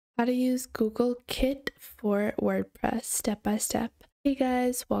how to use Google Kit for WordPress step by step. Hey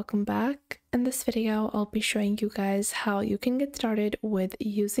guys, welcome back. In this video, I'll be showing you guys how you can get started with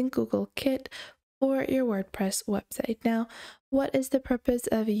using Google Kit for your WordPress website. Now, what is the purpose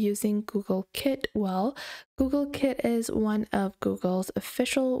of using Google Kit? Well, Google Kit is one of Google's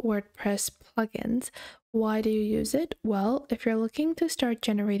official WordPress plugins. Why do you use it? Well, if you're looking to start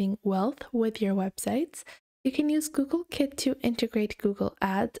generating wealth with your websites, you can use Google Kit to integrate Google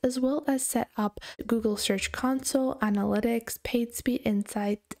Ads as well as set up Google Search Console, Analytics, Paid Speed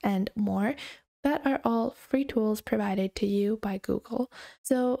Insights, and more. That are all free tools provided to you by Google.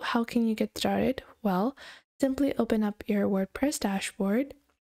 So how can you get started? Well, simply open up your WordPress dashboard.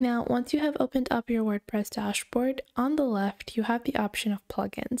 Now, once you have opened up your WordPress dashboard, on the left, you have the option of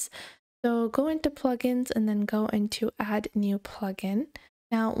plugins. So go into plugins and then go into add new plugin.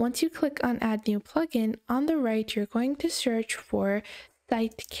 Now, once you click on add new plugin, on the right, you're going to search for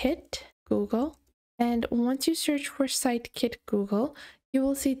SiteKit Google. And once you search for SiteKit Google, you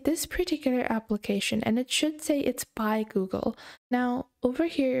will see this particular application and it should say it's by Google. Now, over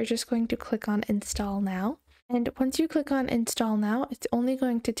here, you're just going to click on install now. And once you click on install now, it's only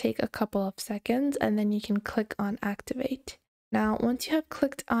going to take a couple of seconds and then you can click on activate. Now, once you have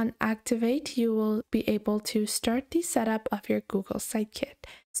clicked on activate, you will be able to start the setup of your Google SiteKit.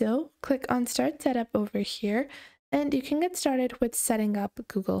 So click on start setup over here and you can get started with setting up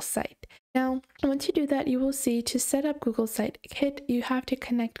Google Site. Now, once you do that, you will see to set up Google SiteKit, you have to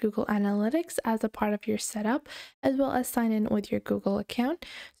connect Google Analytics as a part of your setup, as well as sign in with your Google account.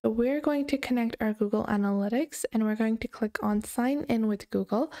 So we're going to connect our Google Analytics and we're going to click on sign in with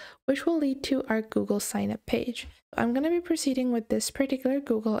Google, which will lead to our Google sign up page. I'm going to be proceeding with this particular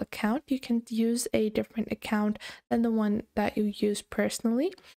Google account. You can use a different account than the one that you use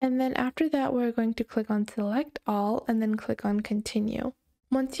personally. And then after that, we're going to click on select all and then click on continue.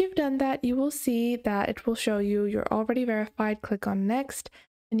 Once you've done that, you will see that it will show you you're already verified. Click on next,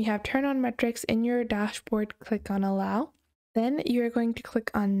 and you have turn on metrics in your dashboard. Click on allow. Then you're going to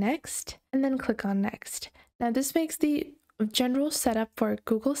click on next and then click on next. Now this makes the general setup for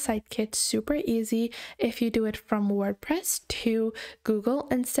Google SiteKit super easy if you do it from WordPress to Google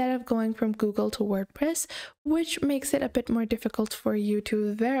instead of going from Google to WordPress, which makes it a bit more difficult for you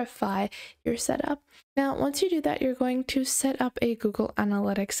to verify your setup. Now, once you do that, you're going to set up a Google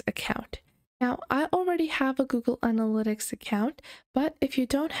Analytics account. Now, I already have a Google Analytics account, but if you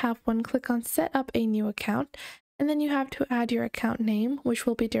don't have one, click on set up a new account, and then you have to add your account name, which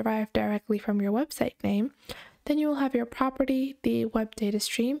will be derived directly from your website name. Then you will have your property, the web data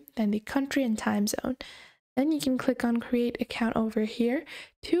stream, then the country and time zone. Then you can click on create account over here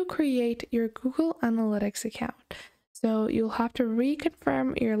to create your Google Analytics account. So you'll have to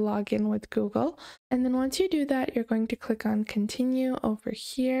reconfirm your login with Google. And then once you do that, you're going to click on continue over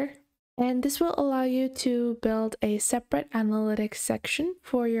here. And this will allow you to build a separate analytics section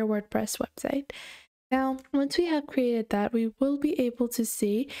for your WordPress website. Now, once we have created that, we will be able to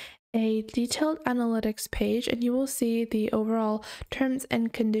see a detailed analytics page, and you will see the overall terms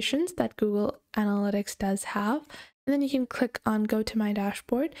and conditions that Google Analytics does have. And then you can click on go to my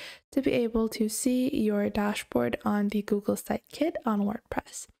dashboard to be able to see your dashboard on the Google SiteKit on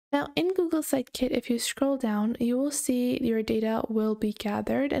WordPress. Now in Google SiteKit, if you scroll down, you will see your data will be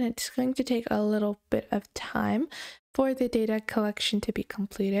gathered, and it's going to take a little bit of time for the data collection to be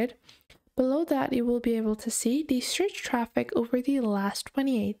completed. Below that, you will be able to see the search traffic over the last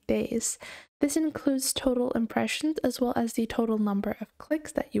 28 days. This includes total impressions as well as the total number of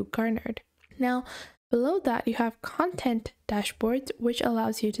clicks that you garnered. Now, below that, you have content dashboards, which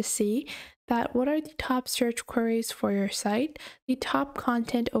allows you to see that what are the top search queries for your site, the top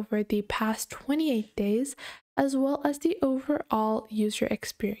content over the past 28 days, as well as the overall user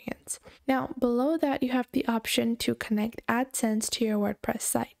experience. Now, below that, you have the option to connect AdSense to your WordPress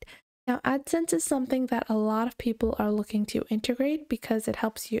site. Now, AdSense is something that a lot of people are looking to integrate because it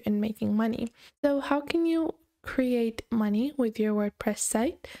helps you in making money. So how can you create money with your WordPress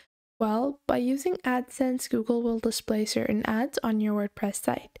site? Well, by using AdSense, Google will display certain ads on your WordPress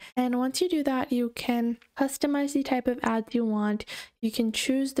site. And once you do that, you can customize the type of ads you want. You can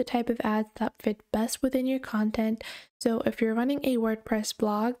choose the type of ads that fit best within your content. So if you're running a WordPress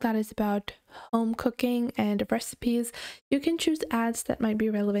blog that is about home cooking and recipes, you can choose ads that might be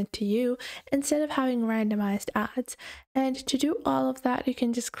relevant to you instead of having randomized ads. And to do all of that, you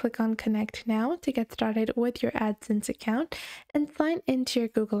can just click on Connect Now to get started with your AdSense account and sign into your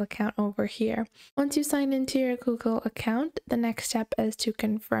Google account over here. Once you sign into your Google account, the next step is to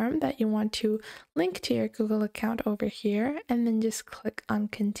confirm that you want to link to your Google account over here, and then just click on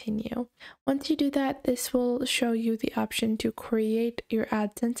Continue. Once you do that, this will show you the option to create your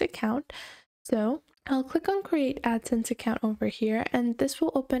AdSense account. So I'll click on Create AdSense account over here, and this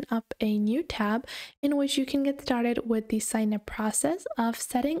will open up a new tab in which you can get started with the sign up process of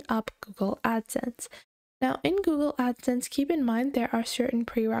setting up Google AdSense. Now, in Google AdSense, keep in mind there are certain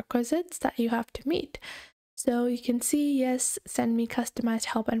prerequisites that you have to meet. So you can see, yes, send me customized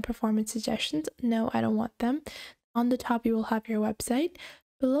help and performance suggestions. No, I don't want them. On the top, you will have your website.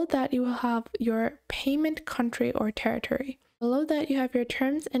 Below that, you will have your payment country or territory. Below that, you have your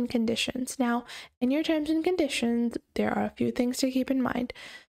terms and conditions. Now, in your terms and conditions, there are a few things to keep in mind.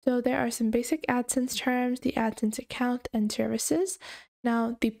 So there are some basic AdSense terms, the AdSense account and services.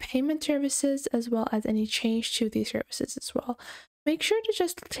 Now, the payment services, as well as any change to these services as well. Make sure to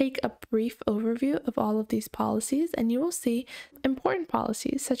just take a brief overview of all of these policies, and you will see important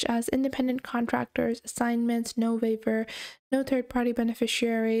policies such as independent contractors, assignments, no waiver, no third-party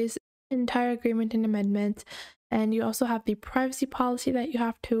beneficiaries, entire agreement and amendments. And you also have the privacy policy that you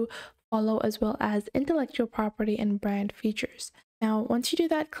have to follow, as well as intellectual property and brand features. Now, once you do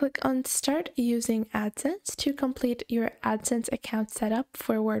that, click on Start Using AdSense to complete your AdSense account setup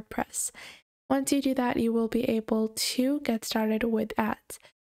for WordPress. Once you do that, you will be able to get started with ads.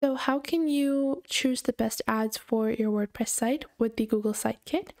 So how can you choose the best ads for your WordPress site with the Google Site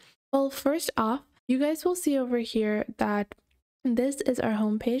Kit? Well, first off, you guys will see over here that this is our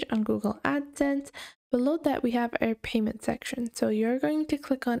homepage on Google AdSense. Below that, we have our payment section. So you're going to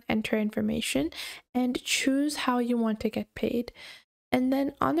click on Enter Information and choose how you want to get paid. And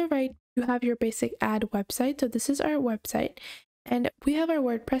then on the right, you have your basic ad website. So this is our website. And we have our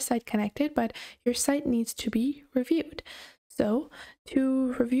WordPress site connected, but your site needs to be reviewed. So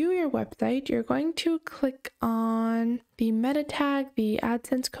to review your website, you're going to click on the meta tag, the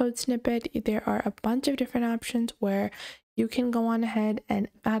AdSense code snippet. There are a bunch of different options where you can go on ahead and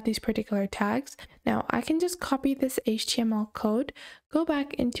add these particular tags. Now, I can just copy this HTML code, go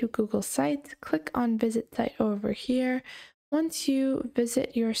back into Google Sites, click on Visit Site over here. Once you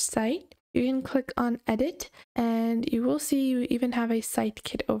visit your site, you can click on Edit, and you will see you even have a site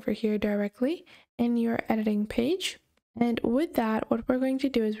kit over here directly in your editing page. And with that, what we're going to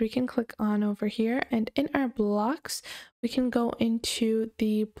do is we can click on over here, and in our blocks, we can go into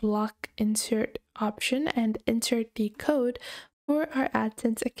the block insert option and insert the code for our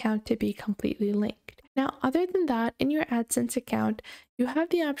AdSense account to be completely linked. Now, other than that, in your AdSense account, you have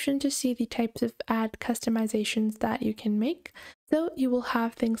the option to see the types of ad customizations that you can make. So you will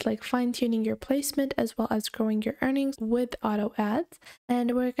have things like fine-tuning your placement as well as growing your earnings with auto ads.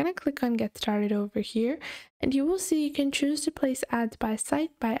 And we're going to click on Get Started over here. And you will see you can choose to place ads by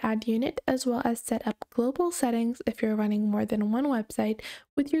site, by ad unit, as well as set up global settings if you're running more than one website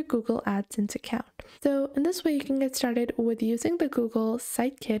with your Google AdSense account. So in this way, you can get started with using the Google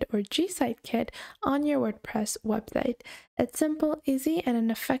Site Kit or G Site Kit on your WordPress website. It's simple, easy, and an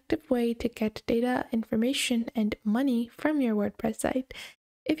effective way to get data, information, and money from your WordPress site.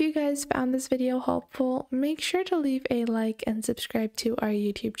 If you guys found this video helpful, make sure to leave a like and subscribe to our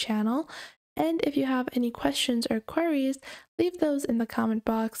YouTube channel. And if you have any questions or queries, leave those in the comment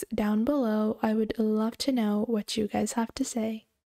box down below. I would love to know what you guys have to say.